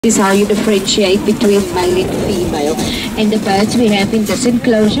This is how you differentiate between male and female. And the birds we have in this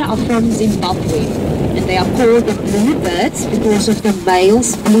enclosure are from Zimbabwe. And they are called the blue birds because of the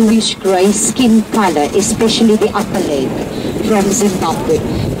male's bluish grey skin colour, especially the upper leg, from Zimbabwe.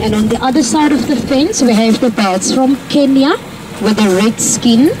 And on the other side of the fence we have the birds from Kenya with a red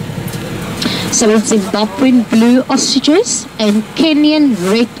skin. So it's Zimbabwean blue ostriches and Kenyan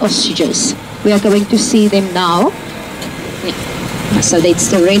red ostriches. We are going to see them now. So that's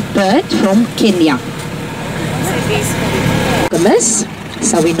the red bird from Kenya.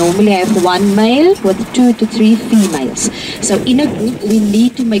 So we normally have one male with 2 to 3 females. So in a group we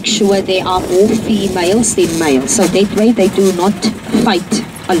need to make sure there are more females than males. So that way they do not fight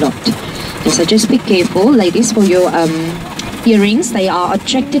a lot. So just be careful, ladies, for your earrings. They are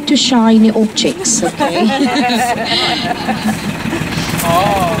attracted to shiny objects. Okay.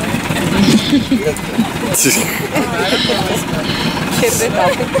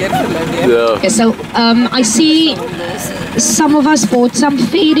 Yeah, so I see some of us bought some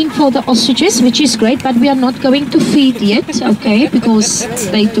feeding for the ostriches, which is great, but we are not going to feed yet, okay, because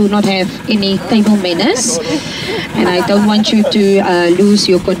they do not have any table manners, and I don't want you to lose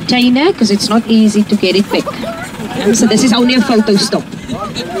your container because it's not easy to get it back. So this is only a photo stop.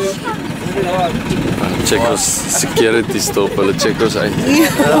 check ons security stop, hulle check ons uit.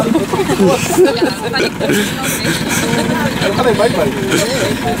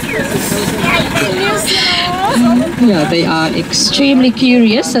 Yeah, they are extremely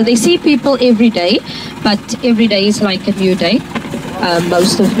curious. So they see people every day, but every day is like a new day.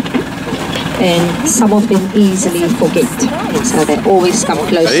 Most of them, and some of them easily forget. And so they always come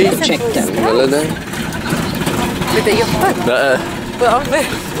close to the check them.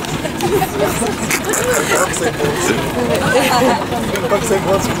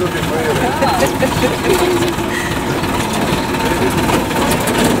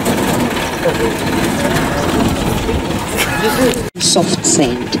 Soft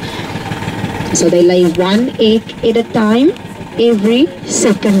sand. So they lay one egg at a time every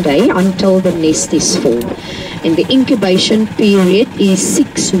second day until the nest is full. And the incubation period is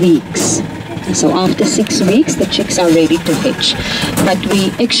 6 weeks. So after 6 weeks, the chicks are ready to hatch. But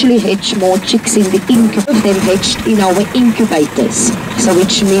we actually hatch more chicks in the incubator than hatched in our incubators. So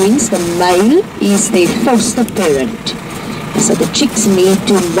which means the male is their foster parent. So the chicks need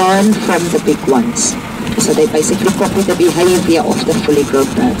to learn from the big ones. So they basically copy the behavior of the fully grown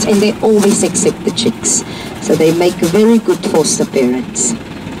birds. And they always accept the chicks. So they make very good foster parents.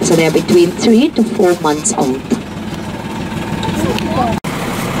 So they are between 3 to 4 months old.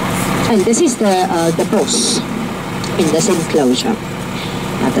 And this is the boss in this enclosure.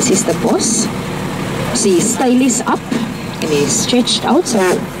 Now this is the boss. See, his tail is up and he's stretched out, so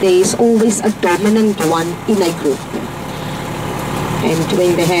there is always a dominant one in a group. And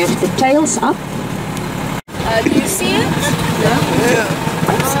when they have the tails up, do you see it? Yeah.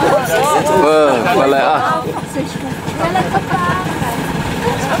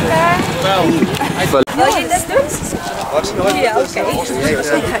 Wil jy dit doen? Ja, okay.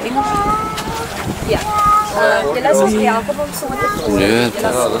 Ja. Jy laat ons help om sommer te doen. Ja,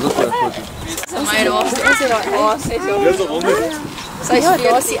 dat is goed. Maar daar is daar. Sy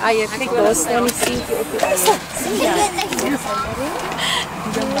is die eier. Kyk, daar is nou nie seentjie op die eier. Sien jy?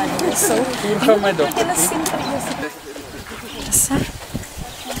 So, hoe gaan my dog?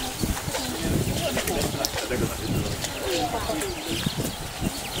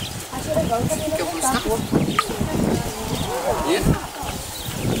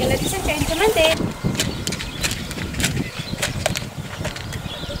 Ladies and gentlemen, there.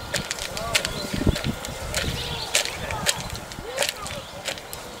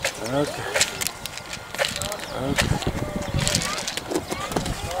 Okay.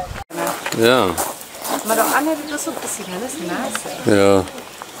 Ja. Maar de andere is ook gezien, dat is naast. Ja.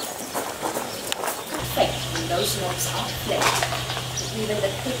 those knobs are flat. Even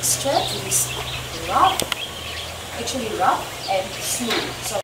the texture is rough, actually rough and smooth. So